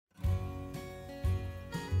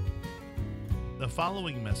The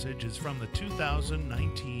following message is from the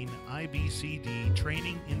 2019 IBCD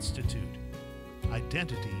Training Institute,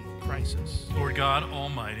 Identity Crisis. Lord God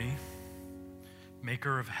Almighty,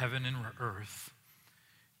 maker of heaven and earth,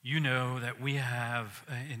 you know that we have,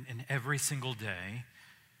 in every single day,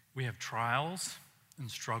 we have trials and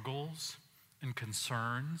struggles and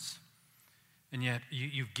concerns, and yet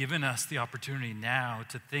you've given us the opportunity now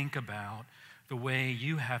to think about the way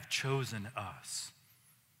you have chosen us.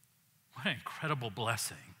 What an incredible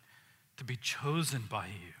blessing to be chosen by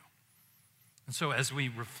you. And so as we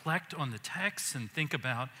reflect on the text and think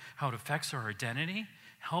about how it affects our identity,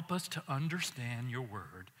 help us to understand your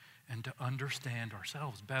word and to understand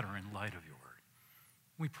ourselves better in light of your word.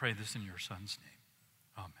 We pray this in your Son's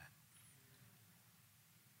name. Amen.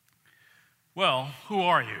 Well, who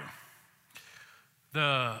are you?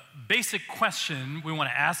 The basic question we want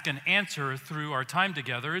to ask and answer through our time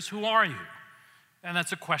together is, who are you? And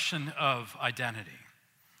that's a question of identity.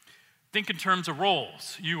 Think in terms of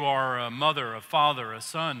roles. You are a mother, a father, a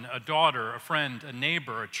son, a daughter, a friend, a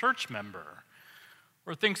neighbor, a church member.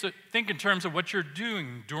 Or think in terms of what you're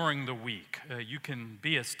doing during the week. You can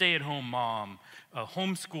be a stay-at-home mom, a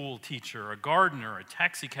homeschool teacher, a gardener, a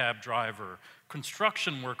taxi cab driver,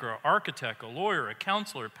 construction worker, architect, a lawyer, a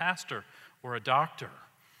counselor, pastor, or a doctor.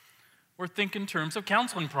 Or think in terms of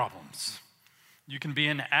counseling problems. You can be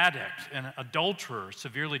an addict, an adulterer,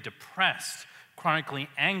 severely depressed, chronically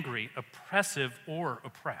angry, oppressive, or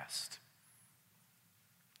oppressed.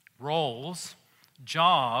 Roles,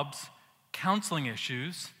 jobs, counseling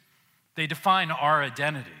issues, they define our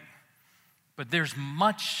identity. But there's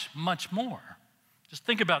much, much more. Just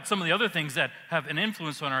think about some of the other things that have an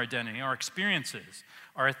influence on our identity, our experiences,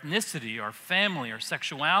 our ethnicity, our family, our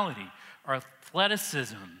sexuality, our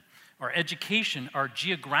athleticism, our education, our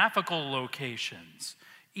geographical locations.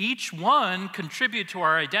 Each one contribute to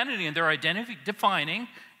our identity, and they're identity defining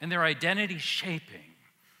and they're identity shaping.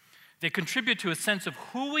 They contribute to a sense of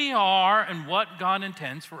who we are and what God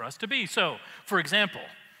intends for us to be. So, for example,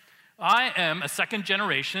 I am a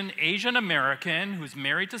second-generation Asian American who's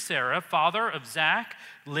married to Sarah, father of Zach,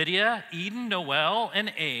 Lydia, Eden, Noel,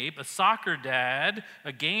 and Abe, a soccer dad,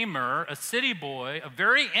 a gamer, a city boy, a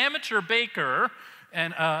very amateur baker,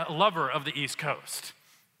 and a lover of the East Coast.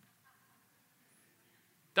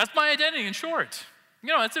 That's my identity in short.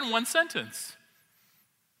 It's in one sentence.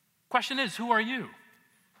 Question is, who are you?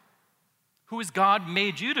 Who has God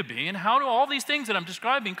made you to be? And how do all these things that I'm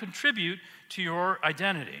describing contribute to your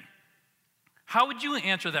identity? How would you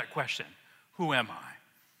answer that question? Who am I?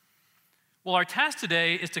 Well, our task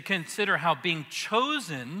today is to consider how being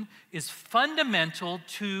chosen is fundamental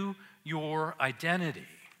to your identity.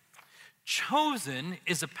 Chosen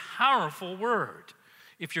is a powerful word.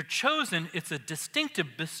 If you're chosen, it's a distinctive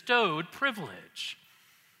bestowed privilege.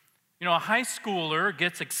 A high schooler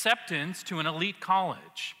gets acceptance to an elite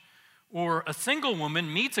college. Or a single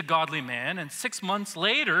woman meets a godly man, and 6 months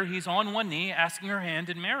later, he's on one knee asking her hand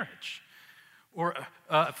in marriage. Or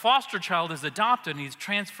a foster child is adopted, and he's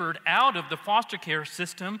transferred out of the foster care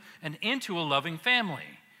system and into a loving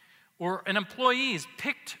family. Or an employee is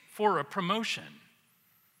picked for a promotion.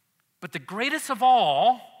 But the greatest of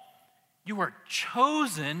all, you are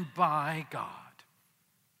chosen by God.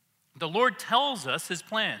 The Lord tells us his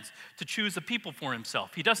plans to choose a people for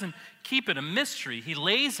himself. He doesn't keep it a mystery. He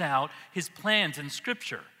lays out his plans in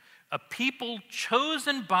Scripture. A people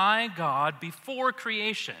chosen by God before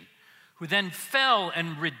creation, who then fell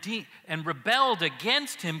and rebelled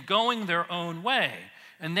against him, going their own way.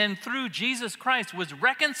 And then through Jesus Christ was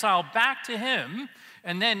reconciled back to him,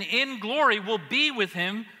 and then in glory will be with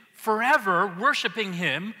him forever, worshiping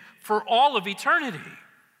him for all of eternity.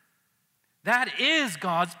 That is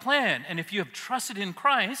God's plan. And if you have trusted in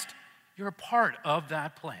Christ, you're a part of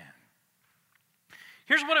that plan.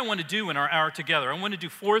 Here's what I want to do in our hour together. I want to do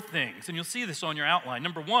 4 things, and you'll see this on your outline.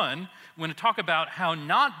 Number 1, I want to talk about how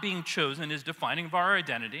not being chosen is defining of our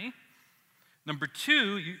identity. Number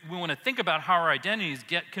 2, we want to think about how our identities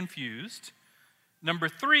get confused. Number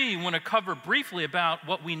 3, we want to cover briefly about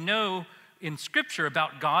what we know in Scripture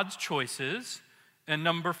about God's choices. And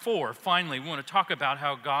number 4, finally, we want to talk about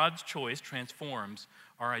how God's choice transforms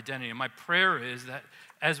our identity. And my prayer is that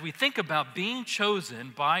as we think about being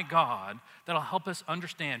chosen by God, that'll help us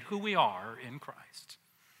understand who we are in Christ.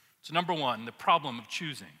 So number 1, the problem of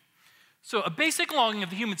choosing. So a basic longing of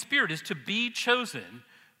the human spirit is to be chosen,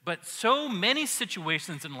 but so many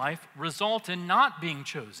situations in life result in not being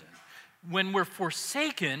chosen. When we're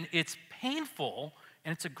forsaken, it's painful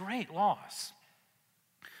and it's a great loss.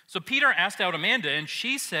 So Peter asked out Amanda, and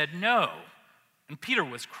she said no, and Peter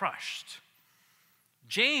was crushed.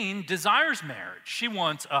 Jane desires marriage. She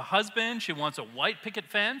wants a husband, she wants a white picket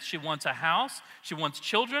fence, she wants a house, she wants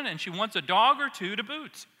children, and she wants a dog or two to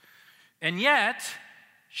boot. And yet,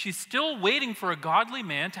 she's still waiting for a godly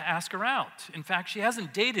man to ask her out. In fact, she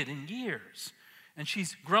hasn't dated in years. And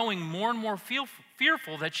she's growing more and more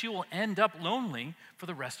fearful that she will end up lonely for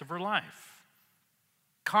the rest of her life.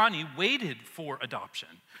 Connie waited for adoption.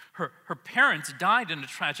 Her parents died in a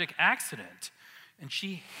tragic accident, and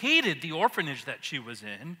she hated the orphanage that she was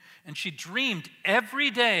in, and she dreamed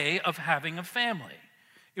every day of having a family.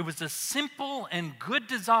 It was a simple and good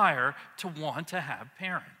desire to want to have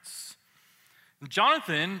parents.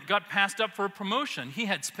 Jonathan got passed up for a promotion. He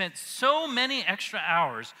had spent so many extra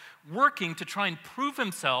hours working to try and prove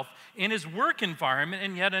himself in his work environment,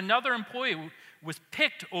 and yet another employee was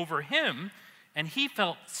picked over him, and he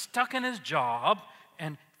felt stuck in his job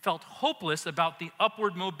and felt hopeless about the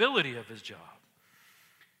upward mobility of his job.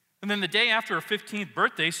 And then the day after her 15th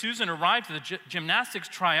birthday, Susan arrived at the gymnastics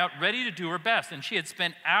tryout ready to do her best, and she had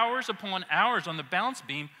spent hours upon hours on the balance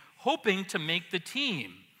beam hoping to make the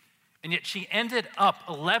team. And yet she ended up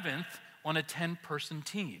 11th on a 10-person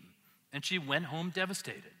team, and she went home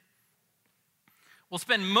devastated. We'll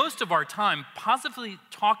spend most of our time positively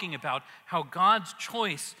talking about how God's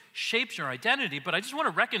choice shapes your identity, but I just want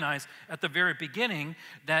to recognize at the very beginning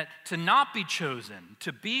that to not be chosen,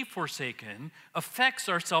 to be forsaken, affects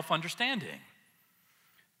our self-understanding.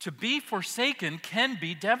 To be forsaken can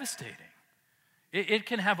be devastating. It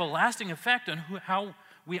can have a lasting effect on how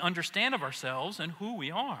we understand of ourselves and who we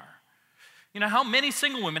are. You know, how many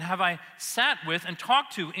single women have I sat with and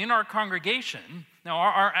talked to in our congregation? Now,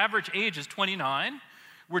 our average age is 29.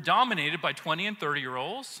 We're dominated by 20 and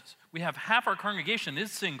 30-year-olds. We have half our congregation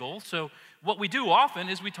is single. So what we do often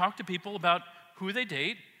is we talk to people about who they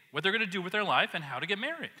date, what they're going to do with their life, and how to get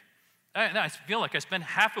married. I feel like I spend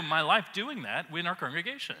half of my life doing that in our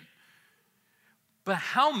congregation. But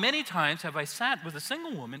how many times have I sat with a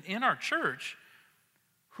single woman in our church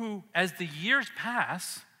who, as the years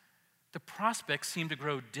pass, the prospects seem to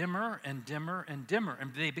grow dimmer and dimmer and dimmer,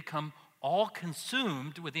 and they become all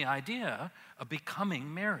consumed with the idea of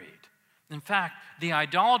becoming married. In fact, the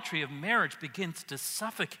idolatry of marriage begins to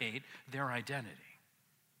suffocate their identity.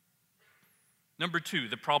 Number two,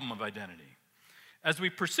 the problem of identity. As we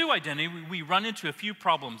pursue identity, we run into a few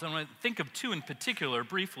problems. I want to think of two in particular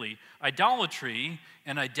briefly: idolatry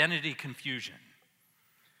and identity confusion.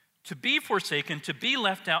 To be forsaken, to be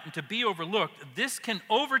left out, and to be overlooked, this can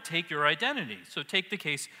overtake your identity. So take the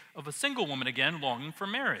case of a single woman again, longing for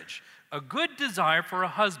marriage. A good desire for a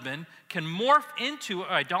husband can morph into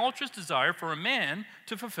an idolatrous desire for a man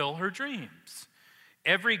to fulfill her dreams.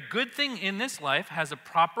 Every good thing in this life has a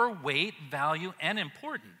proper weight, value, and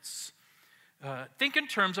importance. Think in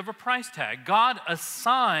terms of a price tag. God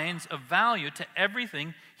assigns a value to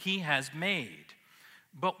everything He has made.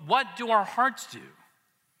 But what do our hearts do?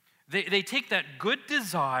 They take that good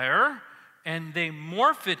desire and they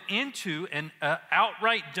morph it into an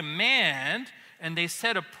outright demand, and they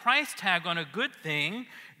set a price tag on a good thing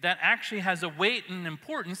that actually has a weight and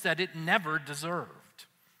importance that it never deserved.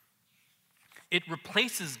 It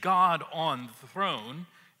replaces God on the throne,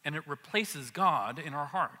 and it replaces God in our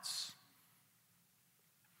hearts.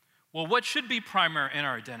 Well, what should be primary in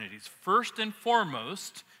our identities? First and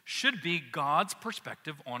foremost should be God's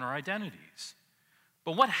perspective on our identities.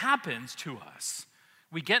 But what happens to us?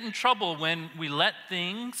 We get in trouble when we let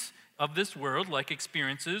things of this world, like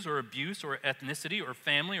experiences or abuse or ethnicity or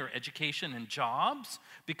family or education and jobs,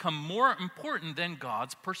 become more important than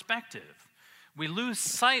God's perspective. We lose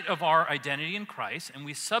sight of our identity in Christ, and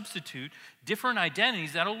we substitute different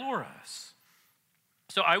identities that allure us.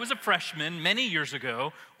 So I was a freshman many years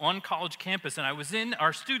ago on college campus, and I was in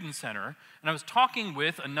our student center, and I was talking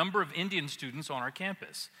with a number of Indian students on our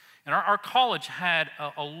campus. And our college had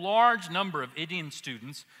a large number of Indian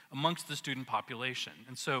students amongst the student population.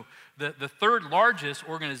 And so the third largest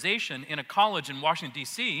organization in a college in Washington,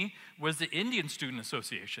 D.C. was the Indian Student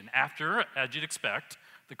Association, after, as you'd expect,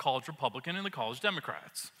 the College Republican and the College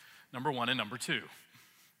Democrats, number one and number two.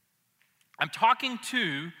 I'm talking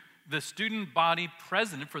to the student body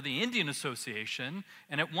president for the Indian Association,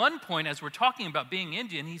 and at one point, as we're talking about being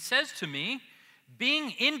Indian, he says to me,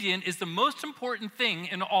 "Being Indian is the most important thing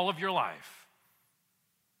in all of your life."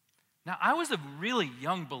 Now, I was a really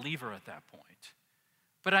young believer at that point,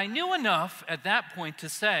 but I knew enough at that point to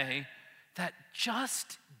say, that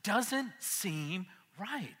just doesn't seem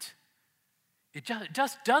right. It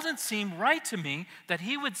just doesn't seem right to me that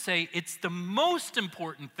he would say it's the most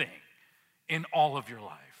important thing in all of your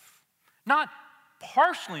life. Not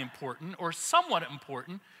partially important or somewhat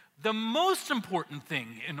important, the most important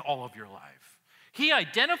thing in all of your life. He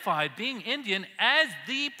identified being Indian as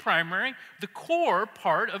the primary, the core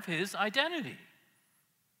part of his identity.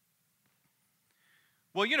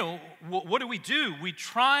 Well, what do? We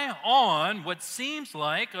try on what seems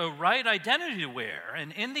like a right identity to wear,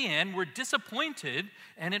 and in the end, we're disappointed,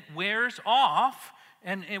 and it wears off,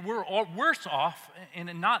 and we're all worse off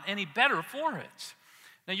and not any better for it.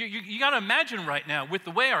 Now, you got to imagine right now, with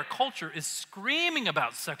the way our culture is screaming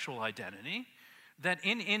about sexual identity, that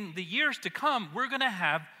in the years to come, we're going to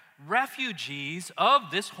have refugees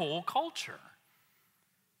of this whole culture.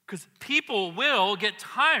 Because people will get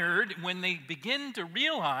tired when they begin to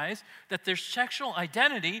realize that their sexual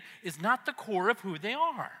identity is not the core of who they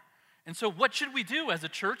are. And so what should we do as a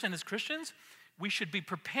church and as Christians? We should be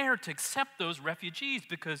prepared to accept those refugees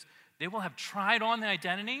because they will have tried on the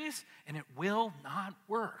identities and it will not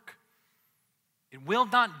work. It will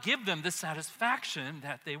not give them the satisfaction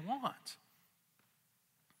that they want.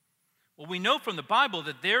 Well, we know from the Bible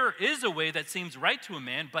that there is a way that seems right to a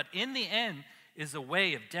man, but in the end is a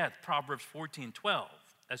way of death, Proverbs 14:12.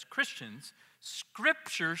 As Christians,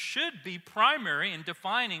 Scripture should be primary in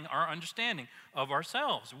defining our understanding of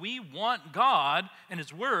ourselves. We want God and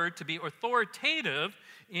His Word to be authoritative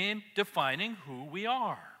in defining who we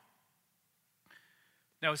are.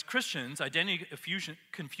 Now, as Christians, identity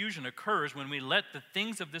confusion occurs when we let the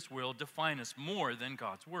things of this world define us more than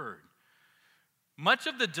God's Word. Much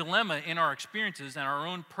of the dilemma in our experiences and our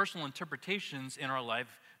own personal interpretations in our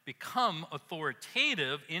life become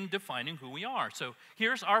authoritative in defining who we are. So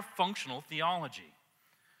here's our functional theology.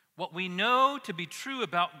 What we know to be true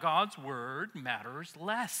about God's Word matters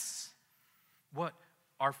less. What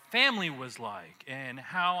our family was like and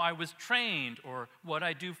how I was trained or what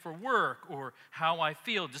I do for work or how I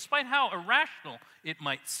feel, despite how irrational it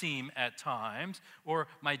might seem at times, or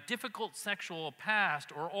my difficult sexual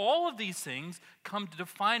past, or all of these things come to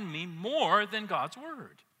define me more than God's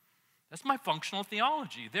Word. That's my functional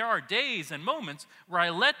theology. There are days and moments where I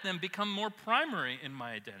let them become more primary in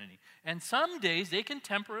my identity. And some days they can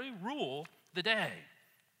temporarily rule the day.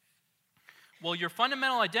 Well, your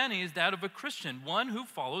fundamental identity is that of a Christian, one who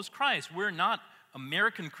follows Christ. We're not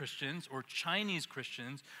American Christians or Chinese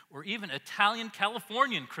Christians or even Italian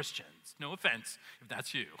Californian Christians. No offense if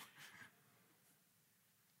that's you.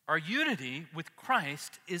 Our unity with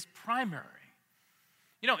Christ is primary.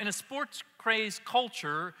 In a sports-crazed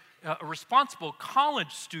culture, a responsible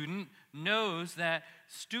college student knows that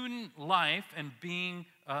student life and being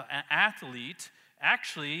an athlete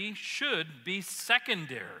actually should be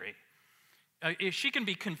secondary. She can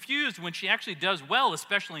be confused when she actually does well,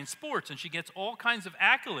 especially in sports, and she gets all kinds of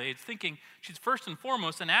accolades thinking she's first and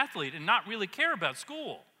foremost an athlete and not really care about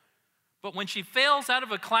school. But when she fails out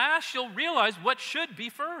of a class, she'll realize what should be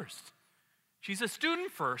first. She's a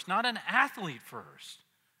student first, not an athlete first.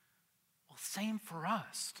 Well, same for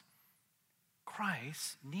us.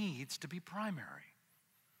 Christ needs to be primary.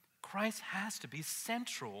 Christ has to be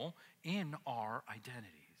central in our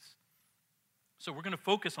identities. So we're going to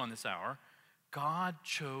focus on this hour. God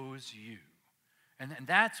chose you. And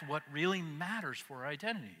that's what really matters for our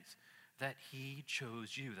identities, that He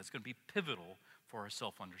chose you. That's going to be pivotal for our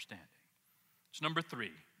self-understanding. So number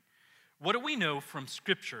 3, what do we know from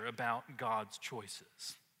Scripture about God's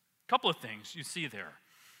choices? A couple of things you see there.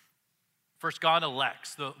 First, God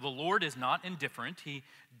elects. The Lord is not indifferent. He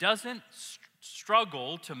doesn't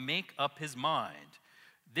struggle to make up His mind.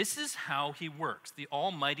 This is how He works. The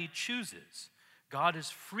Almighty chooses. God is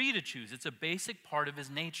free to choose. It's a basic part of His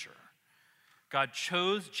nature. God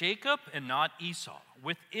chose Jacob and not Esau.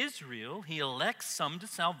 With Israel, He elects some to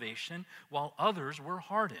salvation while others were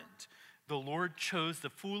hardened. The Lord chose the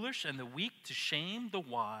foolish and the weak to shame the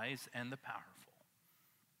wise and the powerful.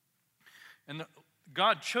 And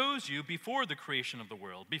God chose you before the creation of the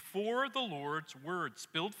world, before the Lord's word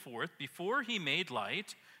spilled forth, before He made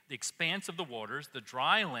light, the expanse of the waters, the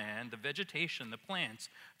dry land, the vegetation, the plants,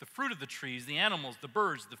 the fruit of the trees, the animals, the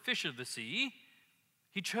birds, the fish of the sea.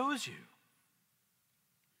 He chose you.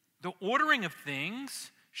 The ordering of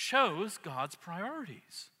things shows God's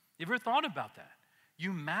priorities. You ever thought about that?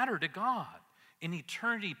 You matter to God. In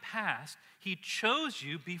eternity past, He chose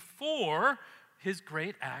you before His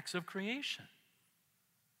great acts of creation.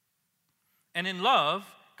 And in love,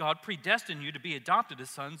 God predestined you to be adopted as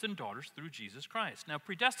sons and daughters through Jesus Christ. Now,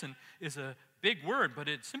 predestined is a big word, but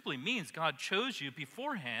it simply means God chose you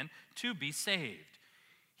beforehand to be saved.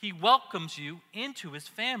 He welcomes you into His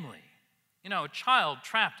family. A child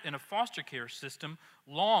trapped in a foster care system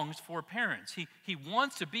longs for parents. He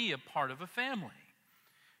wants to be a part of a family.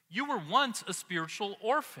 You were once a spiritual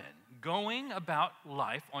orphan, going about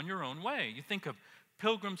life on your own way. You think of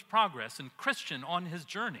Pilgrim's Progress and Christian on his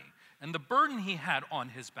journey. and the burden he had on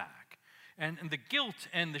his back, and the guilt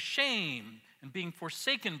and the shame and being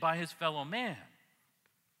forsaken by his fellow man.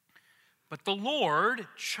 But the Lord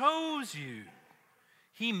chose you.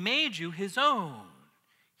 He made you his own.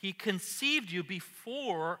 He conceived you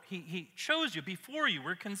before, he chose you before you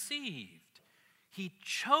were conceived. He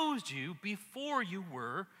chose you before you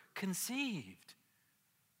were conceived.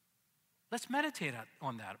 Let's meditate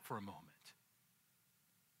on that for a moment.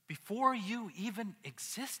 Before you even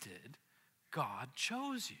existed, God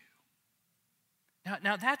chose you.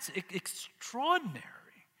 Now that's extraordinary.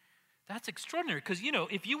 That's extraordinary because,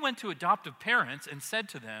 if you went to adoptive parents and said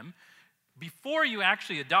to them, before you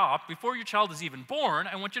actually adopt, before your child is even born,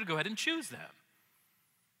 I want you to go ahead and choose them.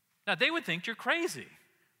 Now, they would think you're crazy.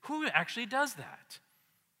 Who actually does that?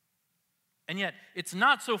 And yet, it's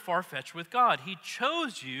not so far-fetched with God. He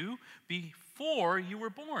chose you before you were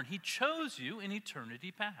born. He chose you in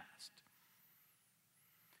eternity past.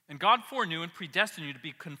 And God foreknew and predestined you to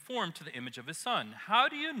be conformed to the image of his Son. How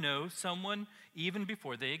do you know someone even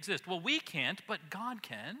before they exist? Well, we can't, but God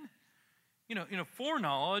can.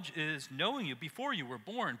 Foreknowledge is knowing you before you were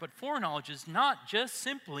born, but foreknowledge is not just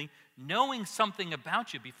simply knowing something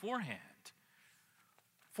about you beforehand.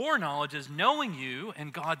 Foreknowledge is knowing you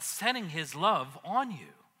and God setting his love on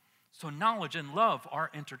you. So knowledge and love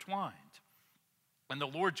are intertwined. And the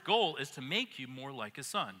Lord's goal is to make you more like his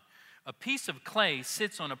Son. A piece of clay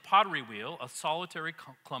sits on a pottery wheel, a solitary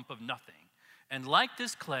clump of nothing. And like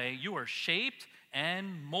this clay, you are shaped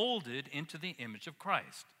and molded into the image of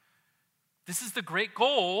Christ. This is the great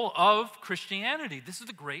goal of Christianity. This is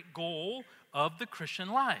the great goal of the Christian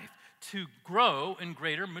life, to grow in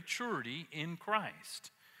greater maturity in Christ.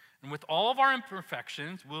 And with all of our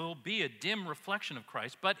imperfections, we'll be a dim reflection of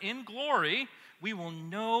Christ, but in glory, we will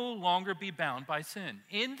no longer be bound by sin.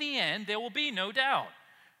 In the end, there will be no doubt.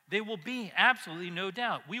 There will be absolutely no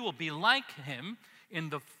doubt. We will be like him. In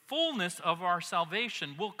the fullness of our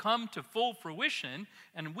salvation will come to full fruition,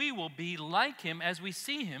 and we will be like him as we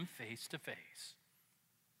see him face to face.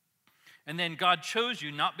 And then God chose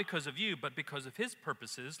you not because of you, but because of his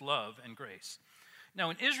purposes, love, and grace. Now,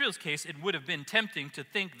 in Israel's case, it would have been tempting to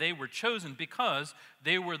think they were chosen because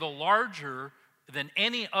they were the larger than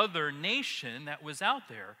any other nation that was out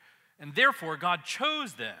there, and therefore God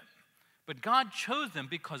chose them. But God chose them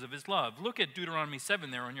because of his love. Look at Deuteronomy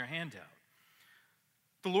 7 there on your handout.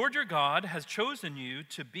 The Lord your God has chosen you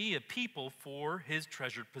to be a people for his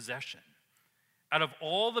treasured possession out of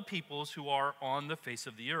all the peoples who are on the face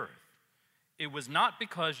of the earth. It was not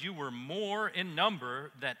because you were more in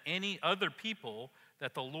number than any other people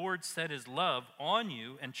that the Lord set his love on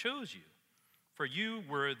you and chose you. For you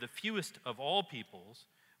were the fewest of all peoples,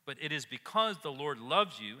 but it is because the Lord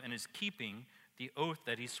loves you and is keeping the oath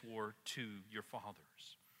that he swore to your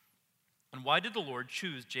fathers. And why did the Lord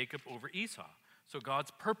choose Jacob over Esau? So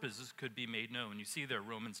God's purposes could be made known. You see there,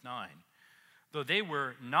 Romans 9. Though they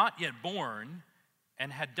were not yet born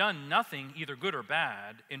and had done nothing either good or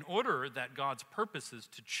bad, in order that God's purposes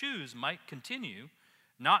to choose might continue,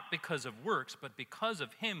 not because of works, but because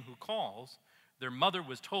of him who calls, their mother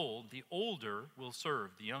was told, the older will serve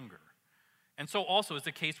the younger. And so also is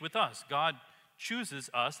the case with us. God chooses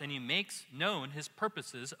us and he makes known his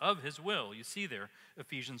purposes of his will. You see there,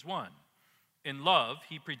 Ephesians 1. In love,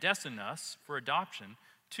 he predestined us for adoption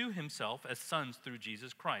to himself as sons through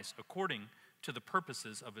Jesus Christ, according to the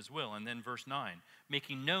purposes of his will. And then verse 9,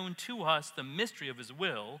 making known to us the mystery of his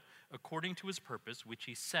will, according to his purpose, which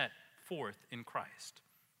he set forth in Christ.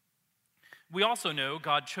 We also know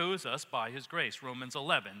God chose us by his grace, Romans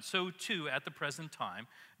 11. So too, at the present time,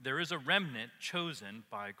 there is a remnant chosen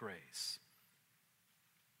by grace.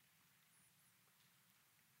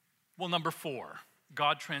 Well, number 4.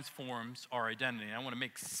 God transforms our identity. I want to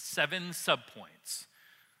make 7 subpoints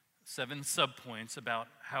about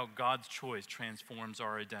how God's choice transforms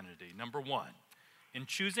our identity. Number 1, in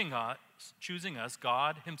choosing us,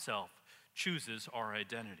 God himself chooses our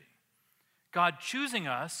identity. God choosing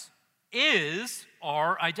us is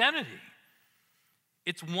our identity.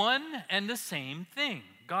 It's one and the same thing.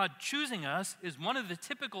 God choosing us is one of the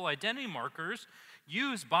typical identity markers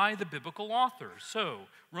used by the biblical authors. So,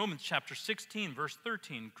 Romans chapter 16, verse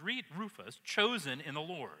 13, greet Rufus, chosen in the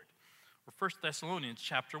Lord. Or 1 Thessalonians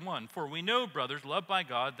chapter 1, for we know, brothers, loved by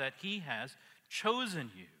God, that he has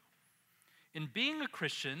chosen you. In being a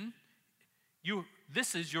Christian,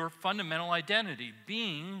 this is your fundamental identity.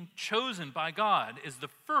 Being chosen by God is the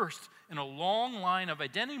first in a long line of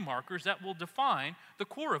identity markers that will define the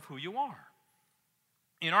core of who you are.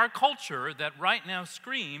 In our culture that right now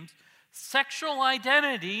screams, sexual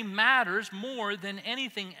identity matters more than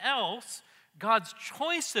anything else, God's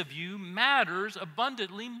choice of you matters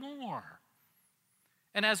abundantly more.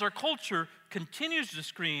 And as our culture continues to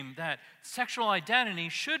scream that sexual identity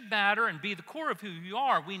should matter and be the core of who you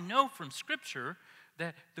are, we know from Scripture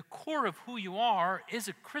that the core of who you are is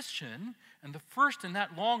a Christian, and the first in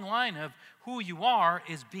that long line of who you are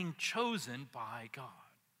is being chosen by God.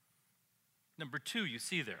 Number two, you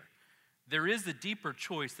see there is a deeper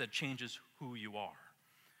choice that changes who you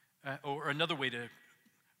are. Or another way to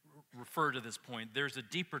refer to this point, there's a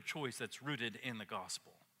deeper choice that's rooted in the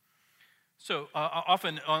gospel. So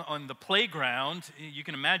often on the playground, you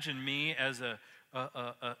can imagine me as a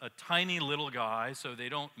tiny little guy, so they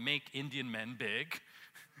don't make Indian men big.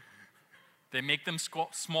 They make them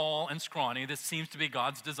small and scrawny. This seems to be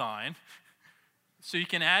God's design. So you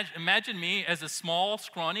can imagine me as a small,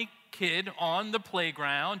 scrawny kid on the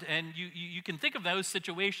playground, and you can think of those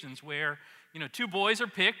situations where, two boys are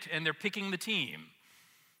picked, and they're picking the team.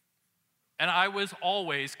 And I was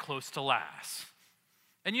always close to last.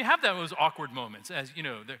 And you have those awkward moments as,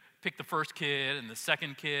 they pick the first kid and the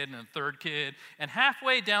second kid and the third kid. And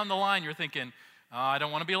halfway down the line, you're thinking, I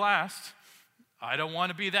don't want to be last. I don't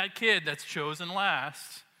want to be that kid that's chosen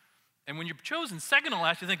last. And when you're chosen second to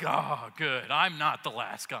last, you think, oh, good, I'm not the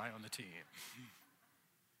last guy on the team.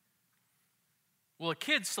 Well, a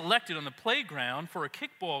kid selected on the playground for a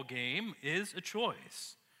kickball game is a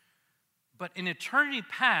choice. But in eternity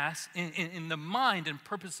past, in the mind and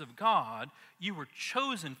purpose of God, you were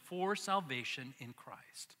chosen for salvation in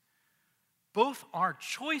Christ. Both are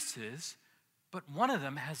choices, but one of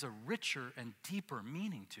them has a richer and deeper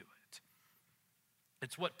meaning to it.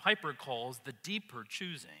 It's what Piper calls the deeper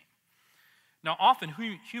choosing. Now, often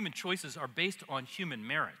human choices are based on human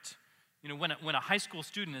merit. When a high school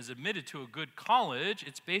student is admitted to a good college,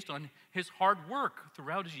 it's based on his hard work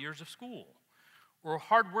throughout his years of school. Or a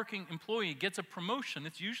hardworking employee gets a promotion,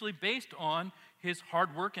 it's usually based on his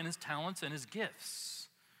hard work and his talents and his gifts.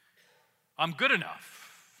 I'm good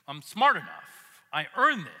enough. I'm smart enough. I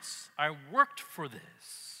earned this. I worked for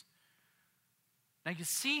this. Now you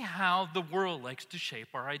see how the world likes to shape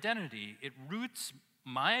our identity. It roots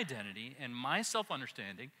my identity and my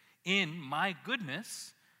self-understanding in my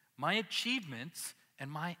goodness, my achievements,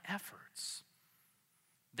 and my efforts.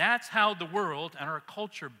 That's how the world and our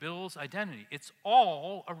culture builds identity. It's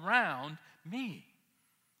all around me.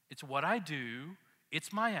 It's what I do,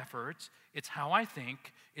 it's my efforts, it's how I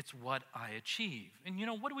think, it's what I achieve. And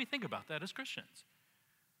what do we think about that as Christians?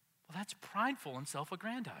 Well, that's prideful and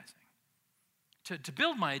self-aggrandizing. To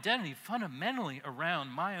build my identity fundamentally around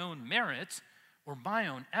my own merits or my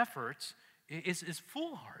own efforts is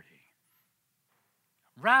foolhardy.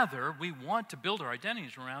 Rather, we want to build our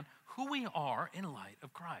identities around who we are in light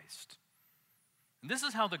of Christ. And this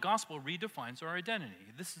is how the gospel redefines our identity.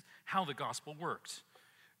 This is how the gospel works.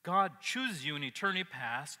 God chooses you in eternity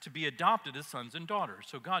past to be adopted as sons and daughters.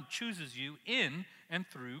 So God chooses you in and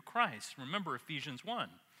through Christ. Remember Ephesians 1.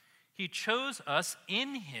 He chose us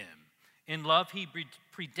in him. In love, he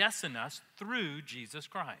predestined us through Jesus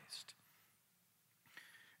Christ.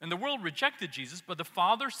 And the world rejected Jesus, but the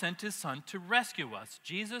Father sent his Son to rescue us.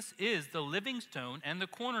 Jesus is the living stone and the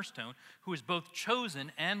cornerstone, who is both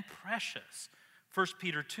chosen and precious. 1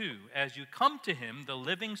 Peter 2, as you come to him, the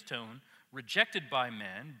living stone, rejected by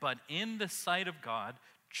men, but in the sight of God,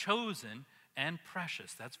 chosen and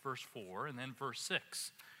precious. That's verse 4, and then verse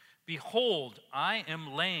 6. Behold, I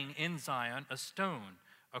am laying in Zion a stone,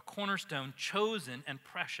 a cornerstone chosen and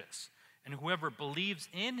precious, and whoever believes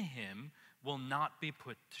in him will not be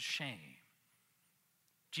put to shame.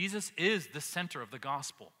 Jesus is the center of the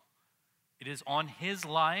gospel. It is on his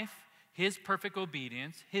life, his perfect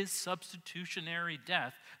obedience, his substitutionary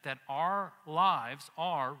death that our lives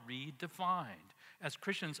are redefined. As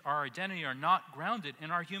Christians, our identity are not grounded in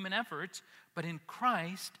our human efforts, but in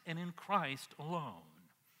Christ and in Christ alone.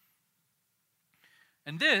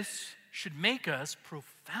 And this should make us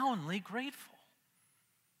profoundly grateful.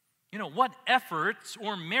 What efforts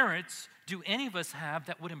or merits do any of us have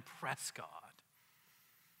that would impress God?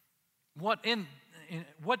 What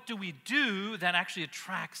do we do that actually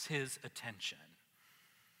attracts his attention?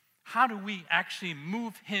 How do we actually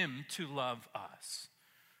move him to love us?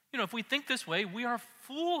 If we think this way, we are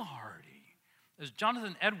foolhardy. As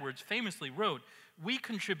Jonathan Edwards famously wrote, we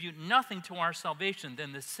contribute nothing to our salvation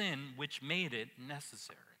than the sin which made it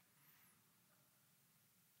necessary.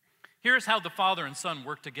 Here's how the Father and Son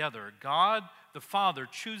work together. God, the Father,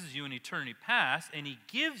 chooses you in eternity past, and he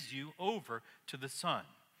gives you over to the Son.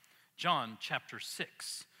 John chapter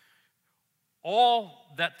 6. All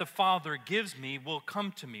that the Father gives me will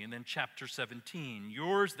come to me. And then chapter 17.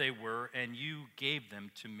 Yours they were, and you gave them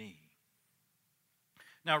to me.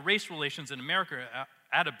 Now, race relations in America are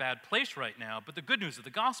at a bad place right now, but the good news of the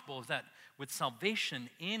gospel is that with salvation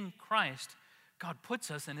in Christ, God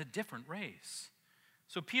puts us in a different race.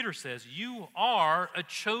 So Peter says, you are a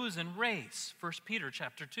chosen race, 1 Peter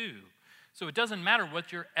chapter 2. So it doesn't matter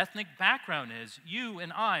what your ethnic background is, you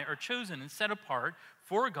and I are chosen and set apart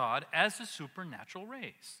for God as a supernatural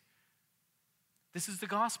race. This is the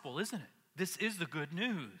gospel, isn't it? This is the good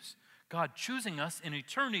news. God choosing us in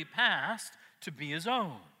eternity past to be his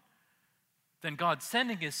own. Then God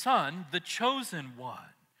sending his son, the chosen one.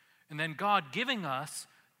 And then God giving us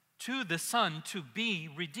to the son to be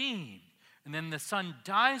redeemed. And then the son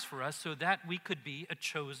dies for us so that we could be a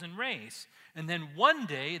chosen race. And then one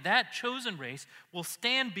day that chosen race will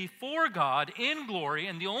stand before God in glory,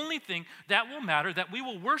 and the only thing that will matter, that we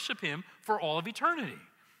will worship him for all of eternity.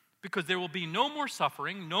 Because there will be no more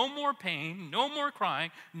suffering, no more pain, no more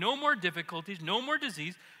crying, no more difficulties, no more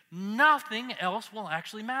disease. Nothing else will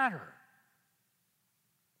actually matter.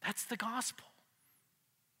 That's the gospel.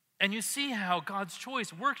 And you see how God's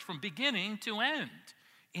choice works from beginning to end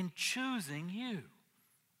in choosing you.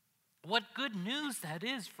 What good news that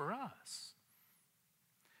is for us.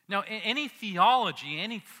 Now, any theology,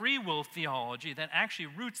 any free will theology that actually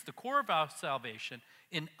roots the core of our salvation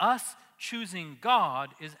in us choosing God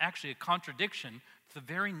is actually a contradiction to the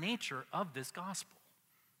very nature of this gospel.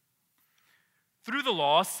 Through the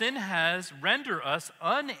law, sin has rendered us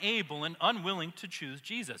unable and unwilling to choose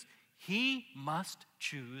Jesus. He must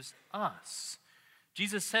choose us.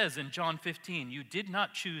 Jesus says in John 15, you did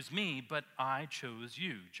not choose me, but I chose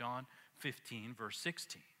you. John 15, verse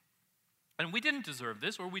 16. And we didn't deserve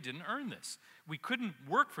this, or we didn't earn this. We couldn't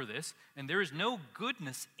work for this, and there is no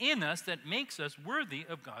goodness in us that makes us worthy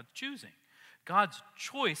of God's choosing. God's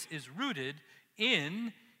choice is rooted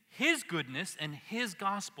in his goodness and his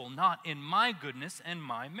gospel, not in my goodness and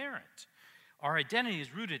my merit. Our identity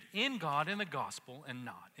is rooted in God and the gospel and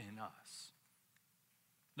not in us.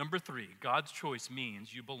 Number 3, God's choice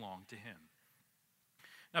means you belong to him.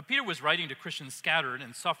 Now, Peter was writing to Christians scattered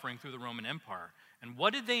and suffering through the Roman Empire. And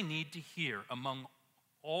what did they need to hear among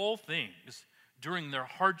all things during their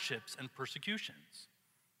hardships and persecutions?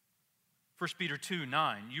 1 Peter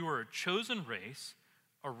 2:9, you are a chosen race,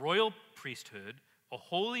 a royal priesthood, a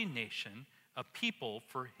holy nation, a people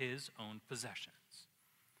for his own possessions.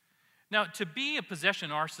 Now, to be a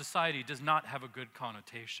possession in our society does not have a good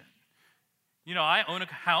connotation. You know, I own a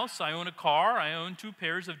house, I own a car, I own 2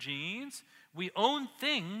 pairs of jeans. We own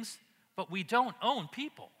things, but we don't own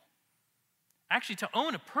people. Actually, to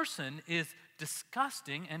own a person is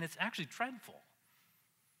disgusting, and it's actually dreadful.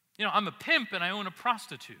 You know, I'm a pimp and I own a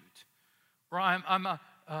prostitute. Or I'm a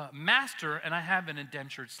master and I have an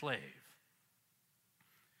indentured slave.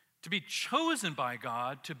 To be chosen by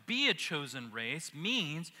God, to be a chosen race,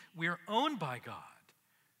 means we are owned by God.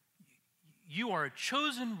 You are a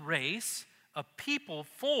chosen race, a people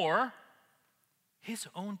for his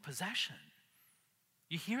own possession.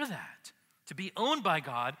 You hear that? To be owned by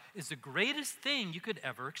God is the greatest thing you could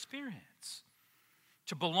ever experience.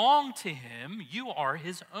 To belong to him, you are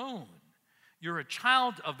his own. You're a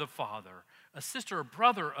child of the Father, a sister or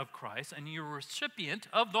brother of Christ, and you're a recipient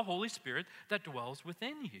of the Holy Spirit that dwells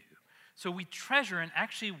within you. So we treasure and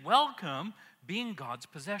actually welcome being God's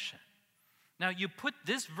possession. Now, you put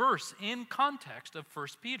this verse in context of 1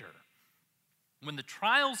 Peter. When the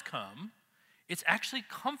trials come, it's actually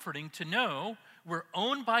comforting to know we're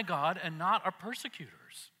owned by God and not our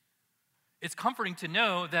persecutors. It's comforting to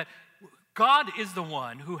know that God is the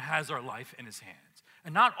one who has our life in his hands,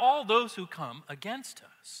 and not all those who come against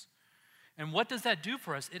us. And what does that do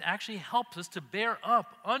for us? It actually helps us to bear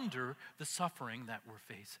up under the suffering that we're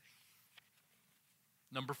facing.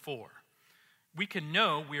 Number 4, we can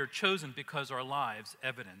know we are chosen because our lives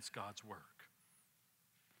evidence God's work.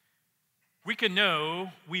 We can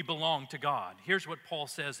know we belong to God. Here's what Paul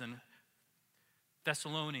says in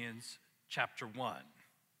Thessalonians chapter 1.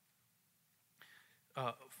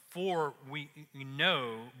 For we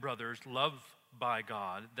know, brothers, loved by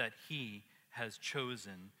God, that he has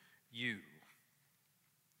chosen you.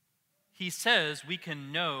 He says we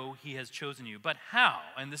can know he has chosen you. But how?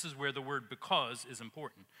 And this is where the word because is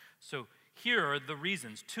important. So here are the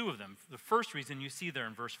reasons, 2 of them. The first reason you see there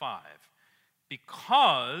in verse 5.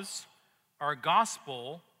 Because our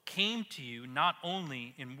gospel came to you not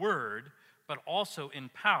only in word, but also in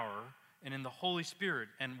power and in the Holy Spirit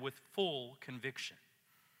and with full conviction.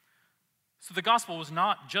 So the gospel was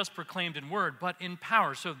not just proclaimed in word, but in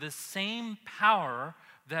power. So the same power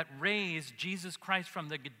that raised Jesus Christ from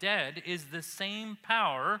the dead is the same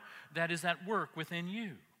power that is at work within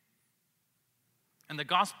you. And the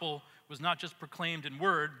gospel was not just proclaimed in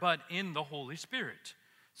word, but in the Holy Spirit.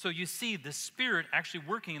 So you see the Spirit actually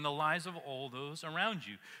working in the lives of all those around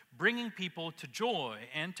you, bringing people to joy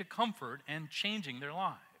and to comfort and changing their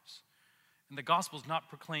lives. And the gospel is not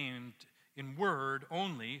proclaimed in word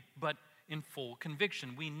only, but in full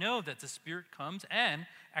conviction. We know that the Spirit comes and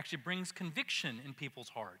actually brings conviction in people's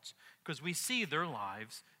hearts because we see their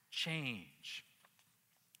lives change.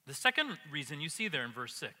 The second reason you see there in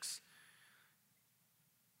verse 6,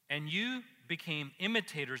 and you became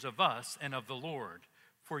imitators of us and of the Lord,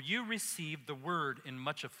 for you received the word in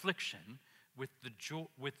much affliction with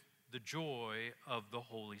the joy of the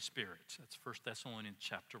Holy Spirit. That's 1 Thessalonians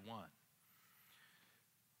chapter 1.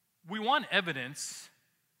 We want evidence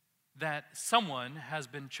that someone has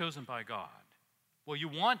been chosen by God. Well, you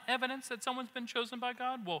want evidence that someone's been chosen by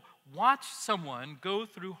God? Well, watch someone go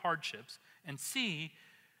through hardships and see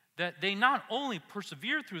that they not only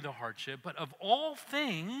persevere through the hardship, but of all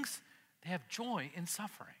things, they have joy in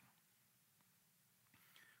suffering.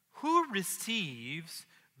 Who receives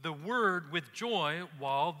the word with joy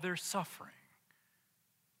while they're suffering?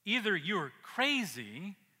 Either you're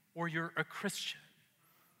crazy or you're a Christian.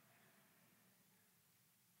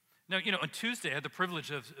 Now, on Tuesday, I had the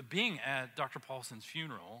privilege of being at Dr. Paulson's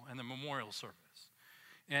funeral and the memorial service.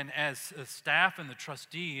 And as a staff and the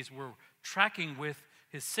trustees were tracking with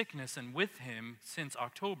his sickness and with him since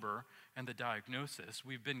October and the diagnosis,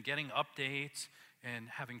 we've been getting updates and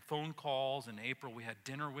having phone calls. In April, we had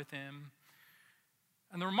dinner with him.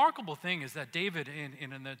 And the remarkable thing is that David,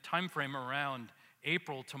 in the time frame around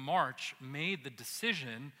April to March, made the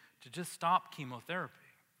decision to just stop chemotherapy.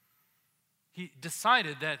 He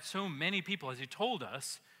decided that so many people, as he told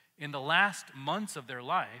us, in the last months of their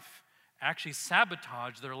life, actually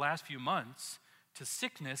sabotaged their last few months to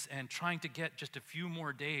sickness and trying to get just a few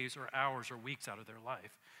more days or hours or weeks out of their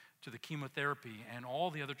life to the chemotherapy and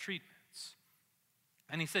all the other treatments.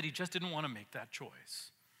 And he said he just didn't want to make that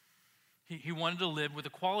choice. He wanted to live with a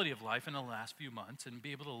quality of life in the last few months and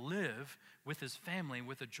be able to live with his family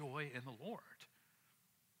with a joy in the Lord.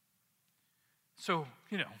 So,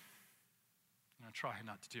 I'm going to try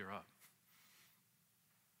not to tear up.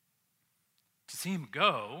 To see him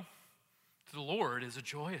go to the Lord is a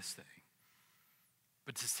joyous thing.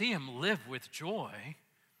 But to see him live with joy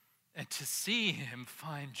and to see him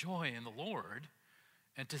find joy in the Lord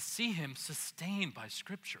and to see him sustained by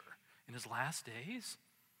Scripture in his last days,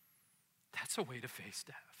 that's a way to face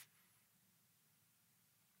death.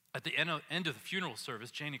 At the end of the funeral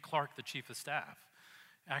service, Janie Clark, the chief of staff,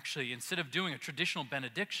 actually, instead of doing a traditional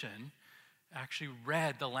benediction, actually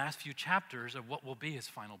read the last few chapters of what will be his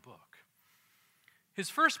final book. His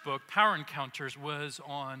first book, Power Encounters, was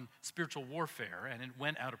on spiritual warfare, and it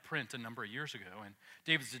went out of print a number of years ago. And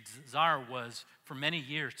David's desire was, for many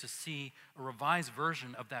years, to see a revised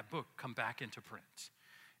version of that book come back into print.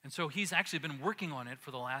 And so he's actually been working on it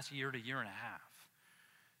for the last year to year and a half.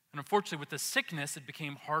 And unfortunately, with the sickness, it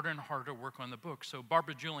became harder and harder to work on the book. So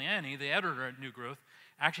Barbara Giuliani, the editor at New Growth,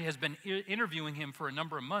 actually has been interviewing him for a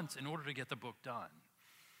number of months in order to get the book done.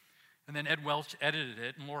 And then Ed Welch edited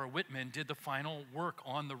it, and Laura Whitman did the final work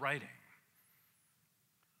on the writing.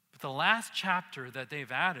 But the last chapter that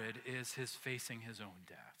they've added is his facing his own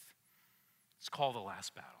death. It's called The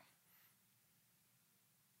Last Battle.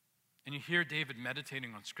 And you hear David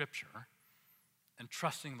meditating on Scripture and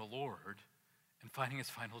trusting the Lord and finding his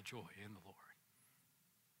final joy in the Lord.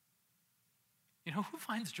 Who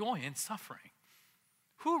finds joy in suffering?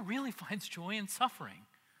 Who really finds joy in suffering?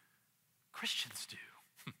 Christians do.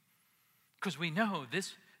 Because we know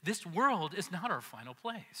this world is not our final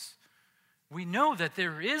place. We know that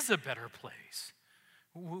there is a better place.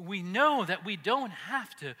 We know that we don't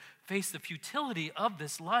have to face the futility of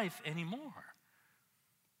this life anymore.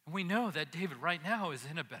 And we know that David right now is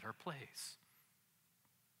in a better place.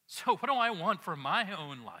 So what do I want for my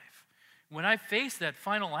own life? When I face that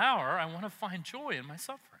final hour, I want to find joy in my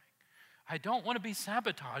suffering. I don't want to be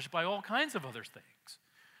sabotaged by all kinds of other things.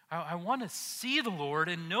 I want to see the Lord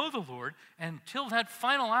and know the Lord, and till that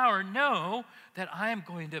final hour, know that I am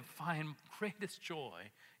going to find greatest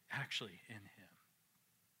joy actually in Him.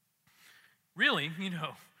 Really,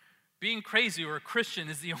 being crazy or a Christian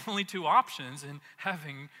is the only two options in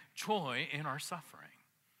having joy in our suffering.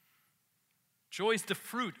 Joy is the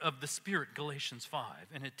fruit of the Spirit, Galatians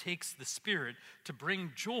 5, and it takes the Spirit to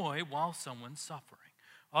bring joy while someone's suffering.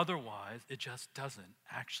 Otherwise, it just doesn't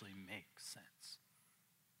actually make sense.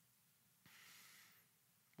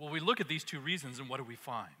 Well, we look at these two reasons, and what do we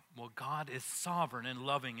find? Well, God is sovereign and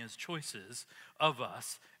loving His choices of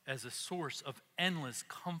us as a source of endless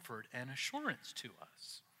comfort and assurance to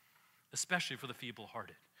us, especially for the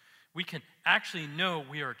feeble-hearted. We can actually know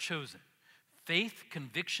we are chosen, Faith,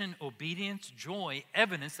 conviction, obedience, joy,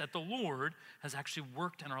 evidence that the Lord has actually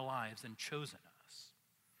worked in our lives and chosen us.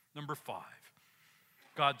 Number 5,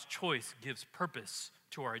 God's choice gives purpose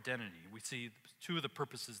to our identity. We see two of the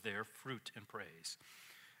purposes there, fruit and praise.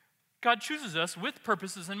 God chooses us with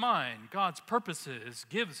purposes in mind. God's purposes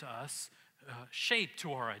gives us shape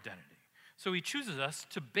to our identity. So he chooses us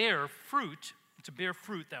to bear fruit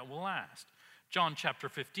that will last. John chapter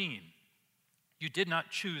 15, you did not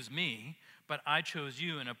choose me, but I chose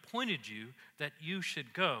you and appointed you that you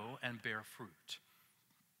should go and bear fruit.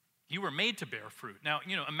 You were made to bear fruit. Now,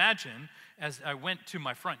 imagine as I went to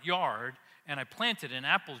my front yard and I planted an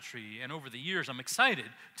apple tree, and over the years I'm excited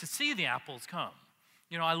to see the apples come.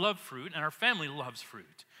 I love fruit, and our family loves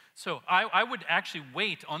fruit. So I would actually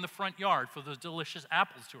wait on the front yard for those delicious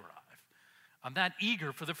apples to arrive. I'm that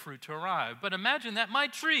eager for the fruit to arrive. But imagine that my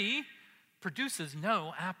tree produces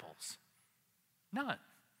no apples. None.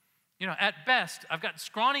 At best, I've got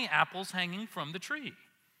scrawny apples hanging from the tree.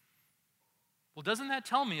 Well, doesn't that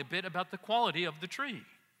tell me a bit about the quality of the tree?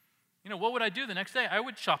 What would I do the next day? I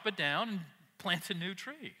would chop it down and plant a new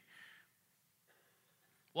tree.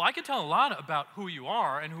 Well, I can tell a lot about who you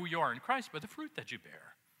are and who you are in Christ by the fruit that you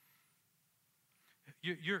bear.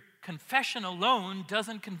 Your confession alone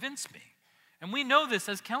doesn't convince me. And we know this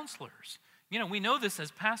as counselors. We know this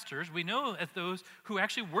as pastors. We know as those who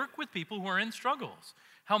actually work with people who are in struggles.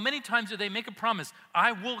 How many times do they make a promise,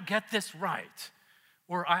 I will get this right?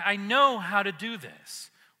 Or I know how to do this.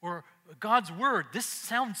 Or God's word, this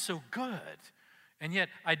sounds so good. And yet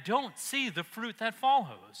I don't see the fruit that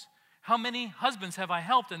follows. How many husbands have I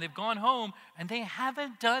helped and they've gone home and they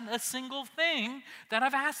haven't done a single thing that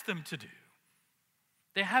I've asked them to do?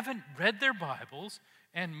 They haven't read their Bibles,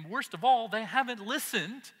 and worst of all, they haven't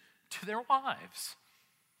listened to their wives.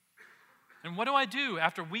 And what do I do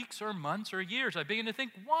after weeks or months or years? I begin to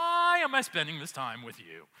think, why am I spending this time with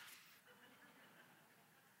you?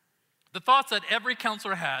 The thoughts that every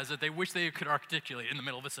counselor has that they wish they could articulate in the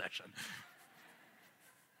middle of a session.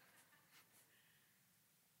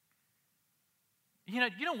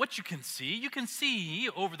 You know what you can see? You can see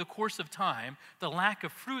over the course of time the lack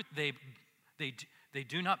of fruit they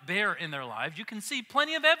do not bear in their lives. You can see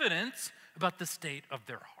plenty of evidence about the state of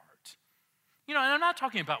their heart. And I'm not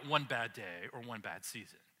talking about one bad day or one bad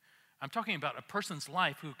season. I'm talking about a person's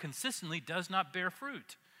life who consistently does not bear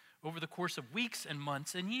fruit over the course of weeks and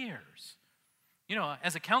months and years.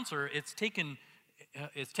 As a counselor, it's taken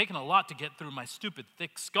a lot to get through my stupid,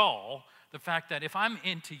 thick skull, the fact that if I'm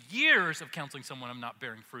into years of counseling someone I'm not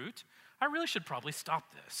bearing fruit, I really should probably stop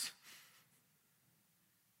this.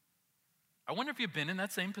 I wonder if you've been in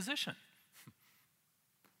that same position.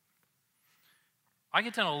 I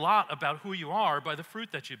can tell a lot about who you are by the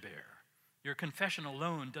fruit that you bear. Your confession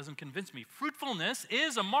alone doesn't convince me. Fruitfulness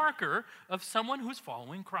is a marker of someone who's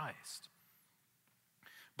following Christ.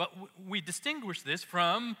 But we distinguish this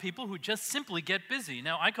from people who just simply get busy.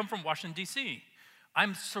 Now, I come from Washington, D.C.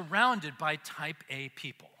 I'm surrounded by type A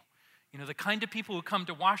people. The kind of people who come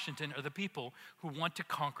to Washington are the people who want to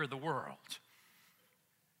conquer the world.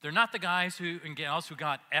 They're not the guys and gals who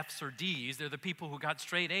got F's or D's. They're the people who got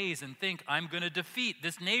straight A's and think, I'm going to defeat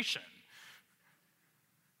this nation.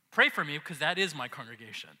 Pray for me, because that is my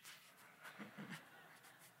congregation.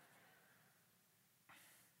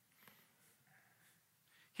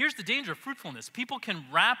 Here's the danger of fruitfulness. People can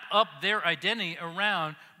wrap up their identity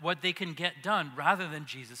around what they can get done rather than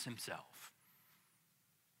Jesus himself.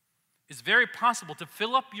 It's very possible to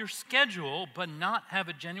fill up your schedule but not have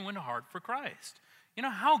a genuine heart for Christ.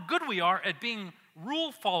 How good we are at being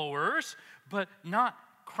rule followers but not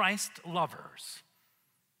Christ lovers.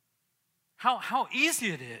 How easy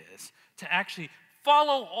it is to actually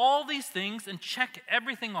follow all these things and check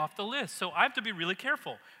everything off the list. So I have to be really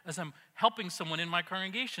careful as I'm helping someone in my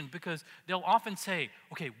congregation, because they'll often say,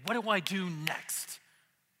 okay, what do I do next?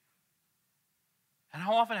 And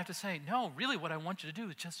how often I have to say, no, really what I want you to do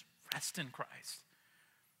is just rest in Christ.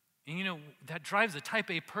 And that drives a type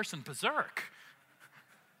A person berserk.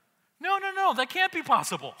 No, that can't be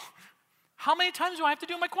possible. How many times do I have to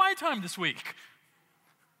do my quiet time this week?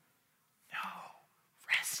 No,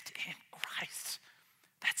 rest in Christ.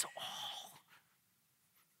 That's all.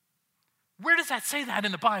 Where does that say that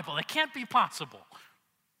in the Bible? It can't be possible.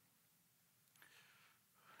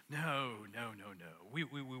 No. We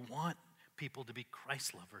want people to be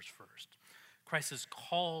Christ lovers first. Christ has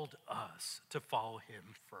called us to follow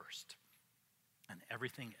him first, and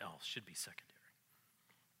everything else should be secondary.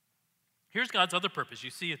 Here's God's other purpose. You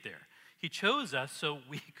see it there. He chose us so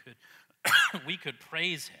we could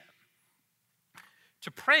praise him.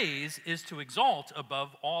 To praise is to exalt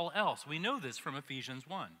above all else. We know this from Ephesians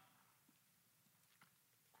 1.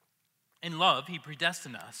 In love, he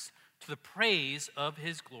predestined us to the praise of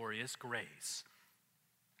his glorious grace.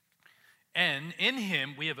 And in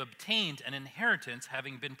him we have obtained an inheritance,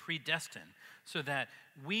 having been predestined, so that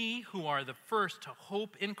we who are the first to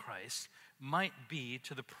hope in Christ might be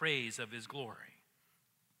to the praise of his glory.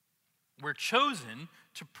 We're chosen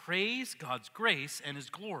to praise God's grace and his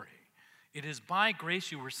glory. It is by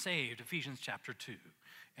grace you were saved, Ephesians chapter 2.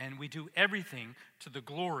 And we do everything to the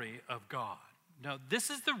glory of God. Now, this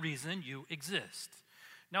is the reason you exist.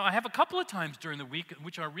 Now, I have a couple of times during the week,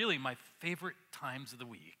 which are really my favorite times of the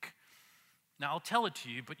week. Now, I'll tell it to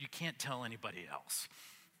you, but you can't tell anybody else.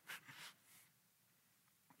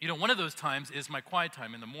 One of those times is my quiet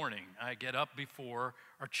time in the morning. I get up before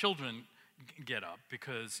our children get up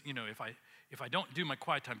because, if I don't do my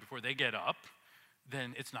quiet time before they get up,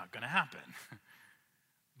 then it's not going to happen.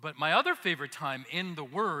 But my other favorite time in the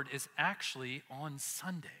Word is actually on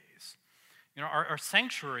Sundays. Our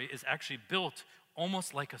sanctuary is actually built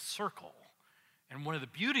almost like a circle. And one of the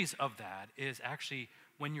beauties of that is actually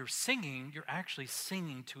when you're singing, you're actually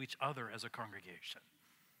singing to each other as a congregation.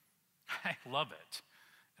 I love it.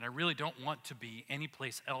 And I really don't want to be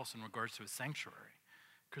anyplace else in regards to a sanctuary,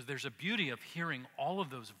 because there's a beauty of hearing all of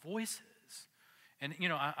those voices. And,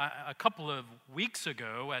 a couple of weeks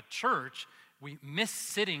ago at church, we missed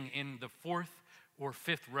sitting in the fourth or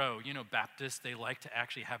fifth row. Baptists, they like to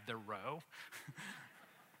actually have their row.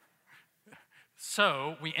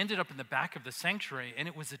 So we ended up in the back of the sanctuary, and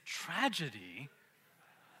it was a tragedy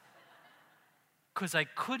because I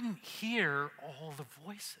couldn't hear all the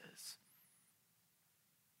voices.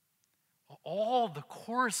 All the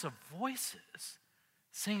chorus of voices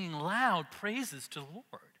singing loud praises to the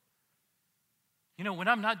Lord. When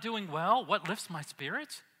I'm not doing well, what lifts my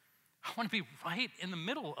spirit? I want to be right in the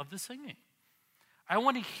middle of the singing. I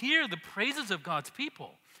want to hear the praises of God's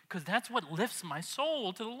people because that's what lifts my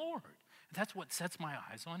soul to the Lord. That's what sets my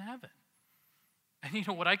eyes on heaven. And you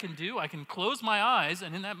know what I can do? I can close my eyes,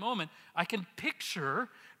 and in that moment, I can picture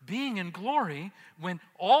being in glory when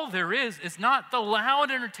all there is not the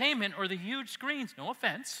loud entertainment or the huge screens. No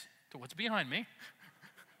offense to what's behind me.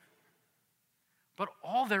 But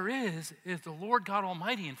all there is the Lord God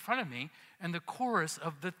Almighty in front of me and the chorus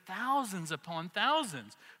of the thousands upon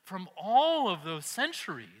thousands from all of those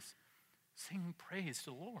centuries singing praise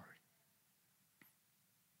to the Lord.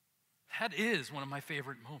 That is one of my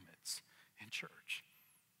favorite moments in church.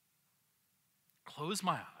 Close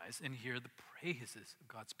my eyes and hear the praises of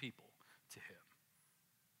God's people to him.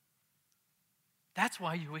 That's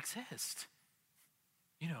why you exist.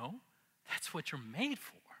 That's what you're made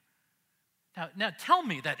for. Now tell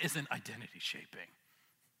me that isn't identity shaping.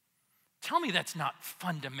 Tell me that's not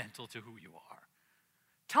fundamental to who you are.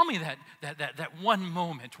 Tell me that one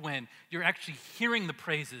moment when you're actually hearing the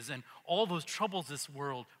praises and all those troubles this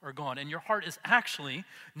world are gone and your heart is actually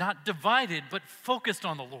not divided but focused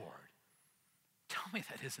on the Lord. Tell me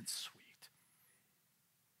that isn't sweet.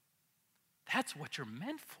 That's what you're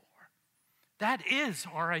meant for. That is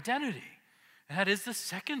our identity. And that is the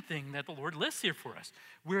second thing that the Lord lists here for us.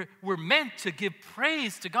 We're meant to give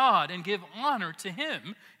praise to God and give honor to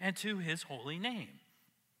him and to his holy name.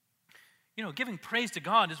 Giving praise to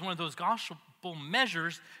God is one of those gospel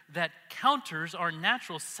measures that counters our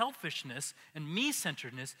natural selfishness and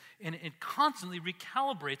me-centeredness, and it constantly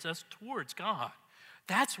recalibrates us towards God.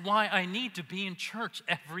 That's why I need to be in church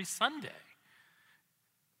every Sunday.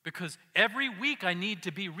 Because every week I need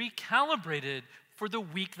to be recalibrated for the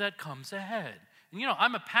week that comes ahead. And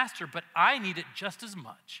I'm a pastor, but I need it just as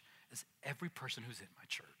much as every person who's in my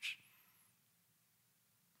church.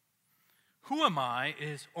 Who am I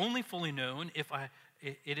is only fully known if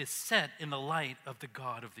it is set in the light of the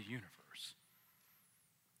God of the universe.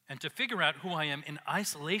 And to figure out who I am in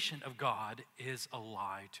isolation of God is a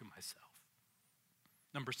lie to myself.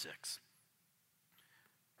 Number 6.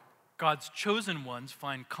 God's chosen ones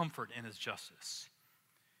find comfort in his justice.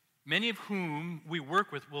 Many of whom we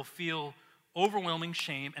work with will feel overwhelming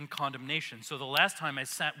shame and condemnation. So the last time I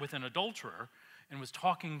sat with an adulterer and was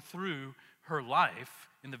talking through her life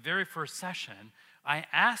in the very first session, I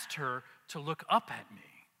asked her to look up at me.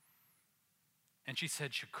 And she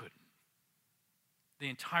said she couldn't. The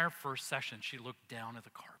entire first session, she looked down at the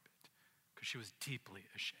carpet because she was deeply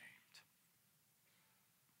ashamed.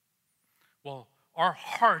 Well, our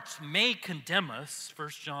hearts may condemn us, 1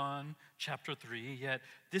 John chapter 3, yet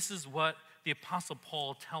this is what the Apostle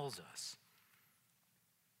Paul tells us.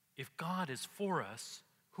 If God is for us,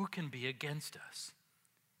 who can be against us?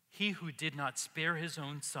 He who did not spare his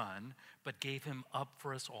own son, but gave him up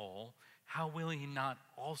for us all, how will he not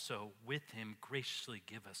also with him graciously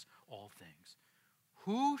give us all things?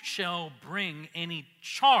 Who shall bring any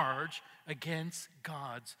charge against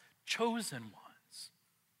God's chosen ones?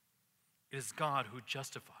 It is God who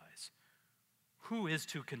justifies. Who is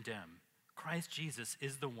to condemn? Christ Jesus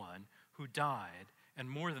is the one who died, and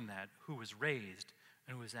more than that, who was raised,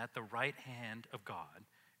 and who is at the right hand of God,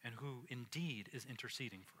 and who indeed is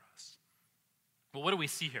interceding for us. Well, what do we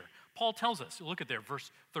see here? Paul tells us, look at there,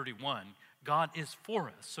 verse 31, God is for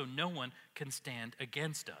us, so no one can stand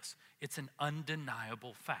against us. It's an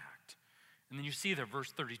undeniable fact. And then you see there,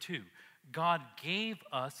 verse 32, God gave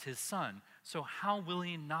us his Son, so how will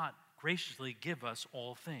he not graciously give us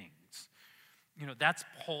all things? You know, that's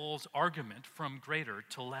Paul's argument from greater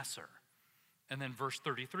to lesser. And then verse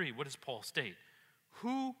 33, what does Paul state?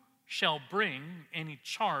 Who shall bring any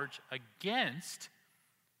charge against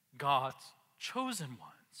God's chosen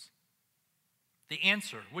ones? The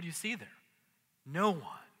answer, what do you see there? No one.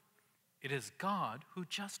 It is God who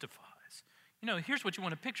justifies. You know, here's what you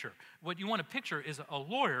want to picture. What you want to picture is a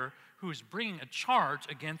lawyer who is bringing a charge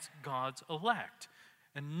against God's elect.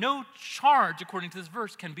 And no charge, according to this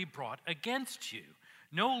verse, can be brought against you.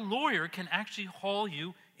 No lawyer can actually haul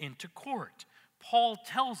you into court. Paul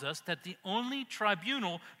tells us that the only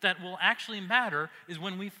tribunal that will actually matter is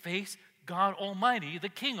when we face God Almighty, the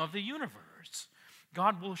King of the universe.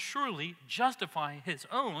 God will surely justify his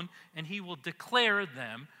own, and he will declare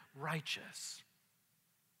them righteous.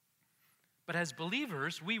 But as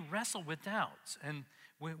believers, we wrestle with doubts, and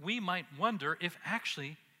we might wonder if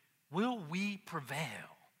actually, will we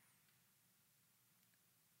prevail?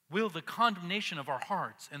 Will the condemnation of our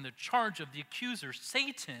hearts and the charge of the accuser,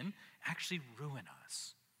 Satan, actually ruin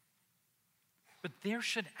us? But there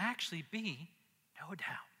should actually be no doubt.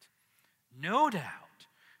 No doubt,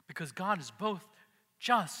 because God is both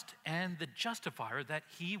just and the justifier, that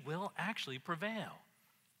he will actually prevail.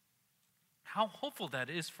 How hopeful that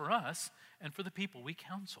is for us and for the people we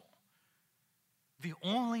counsel. The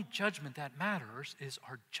only judgment that matters is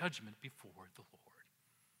our judgment before the Lord.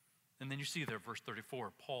 And then you see there, verse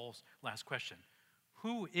 34, Paul's last question.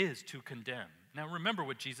 Who is to condemn? Now remember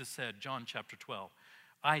what Jesus said, John chapter 12.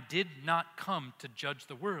 I did not come to judge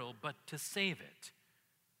the world, but to save it.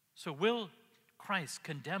 So will Christ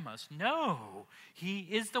condemn us? No, he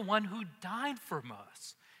is the one who died for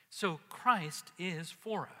us. So Christ is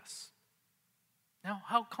for us. Now,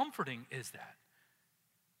 how comforting is that?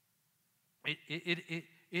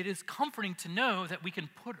 It is comforting to know that we can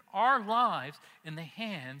put our lives in the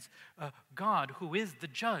hands of God, who is the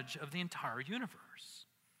judge of the entire universe.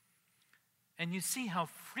 And you see how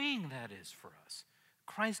freeing that is for us.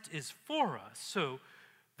 Christ is for us, so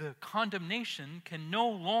the condemnation can no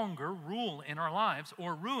longer rule in our lives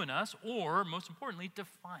or ruin us or, most importantly,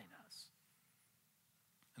 define us.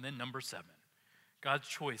 And then number 7, God's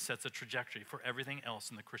choice sets a trajectory for everything else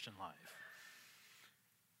in the Christian life.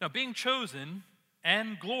 Now, being chosen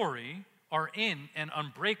and glory are in an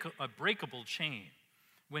unbreakable chain.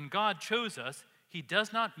 When God chose us, he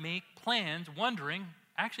does not make plans wondering,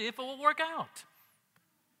 actually, if it will work out.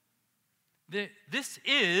 This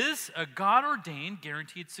is a God-ordained,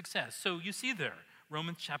 guaranteed success. So you see there,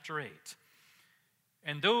 Romans chapter 8.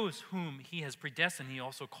 And those whom he has predestined, he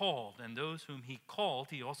also called. And those whom he called,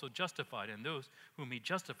 he also justified. And those whom he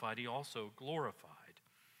justified, he also glorified.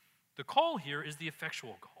 The call here is the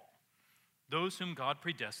effectual call. Those whom God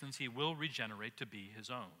predestines, he will regenerate to be his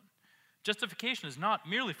own. Justification is not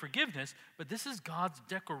merely forgiveness, but this is God's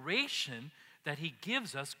declaration that he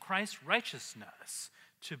gives us Christ's righteousness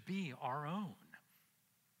to be our own.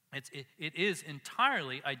 It is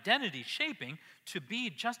entirely identity shaping to be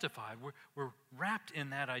justified. We're wrapped in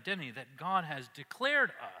that identity that God has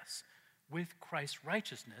declared us with Christ's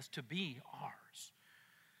righteousness to be ours.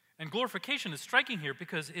 And glorification is striking here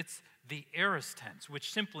because it's the aorist tense,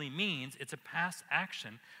 which simply means it's a past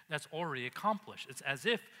action that's already accomplished. It's as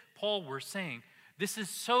if Paul were saying, this is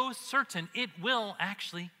so certain it will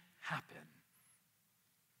actually happen.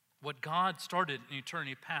 What God started in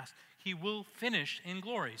eternity past, he will finish in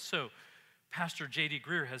glory. So Pastor J.D.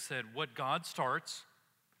 Greer has said, what God starts,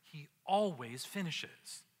 he always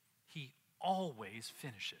finishes. He always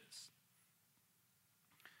finishes.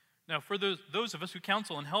 Now, for those of us who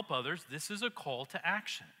counsel and help others, this is a call to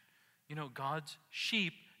action. You know, God's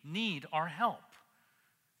sheep need our help.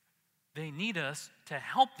 They need us to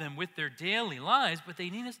help them with their daily lives, but they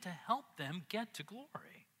need us to help them get to glory.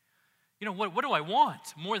 You know, what do I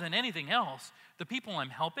want more than anything else? The people I'm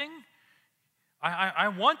helping, I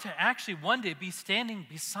want to actually one day be standing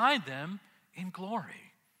beside them in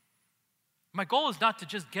glory. My goal is not to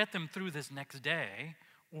just get them through this next day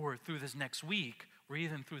or through this next week or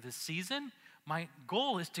even through this season. My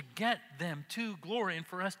goal is to get them to glory and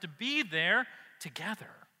for us to be there together.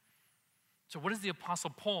 So what does the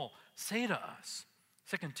Apostle Paul say to us?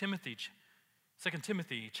 2 Timothy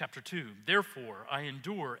chapter 2, therefore I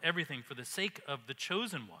endure everything for the sake of the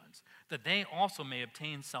chosen ones, that they also may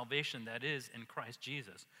obtain salvation that is in Christ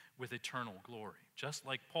Jesus with eternal glory. Just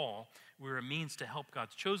like Paul, we're a means to help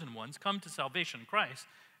God's chosen ones come to salvation in Christ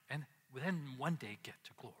and then one day get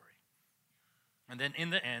to glory. And then in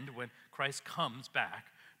the end, when Christ comes back,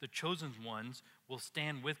 the chosen ones will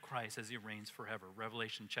stand with Christ as he reigns forever.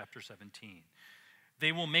 Revelation chapter 17.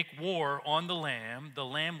 They will make war on the Lamb. The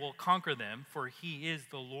Lamb will conquer them, for he is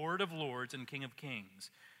the Lord of lords and King of kings.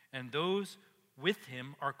 And those with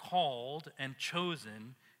him are called and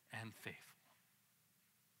chosen and faithful.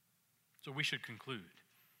 So we should conclude.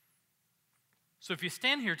 So if you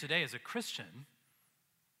stand here today as a Christian,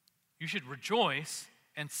 you should rejoice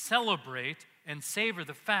and celebrate and savor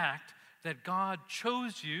the fact that God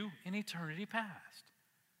chose you in eternity past.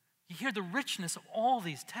 You hear the richness of all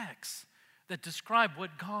these texts that describe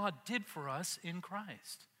what God did for us in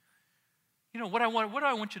Christ. You know, what do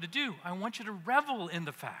I want you to do? I want you to revel in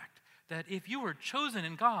the fact that if you are chosen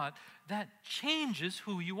in God, that changes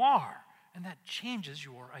who you are, and that changes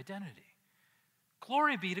your identity.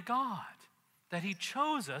 Glory be to God that he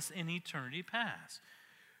chose us in eternity past.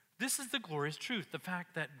 This is the glorious truth, the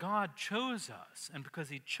fact that God chose us, and because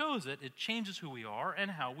he chose it, it changes who we are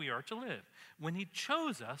and how we are to live. When he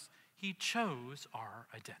chose us, he chose our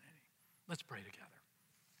identity. Let's pray together.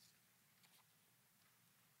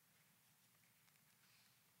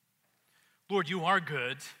 Lord, you are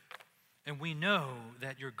good, and we know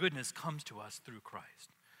that your goodness comes to us through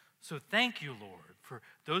Christ. So thank you, Lord, for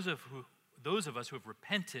those of us who have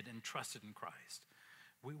repented and trusted in Christ.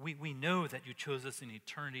 We know that you chose us in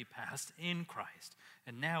eternity past in Christ,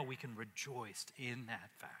 and now we can rejoice in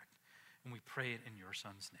that fact. And we pray it in your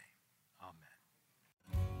Son's name. Amen.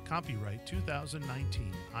 Copyright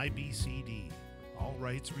 2019 IBCD. All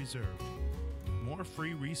rights reserved. More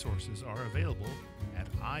free resources are available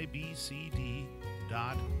at ibcd.org.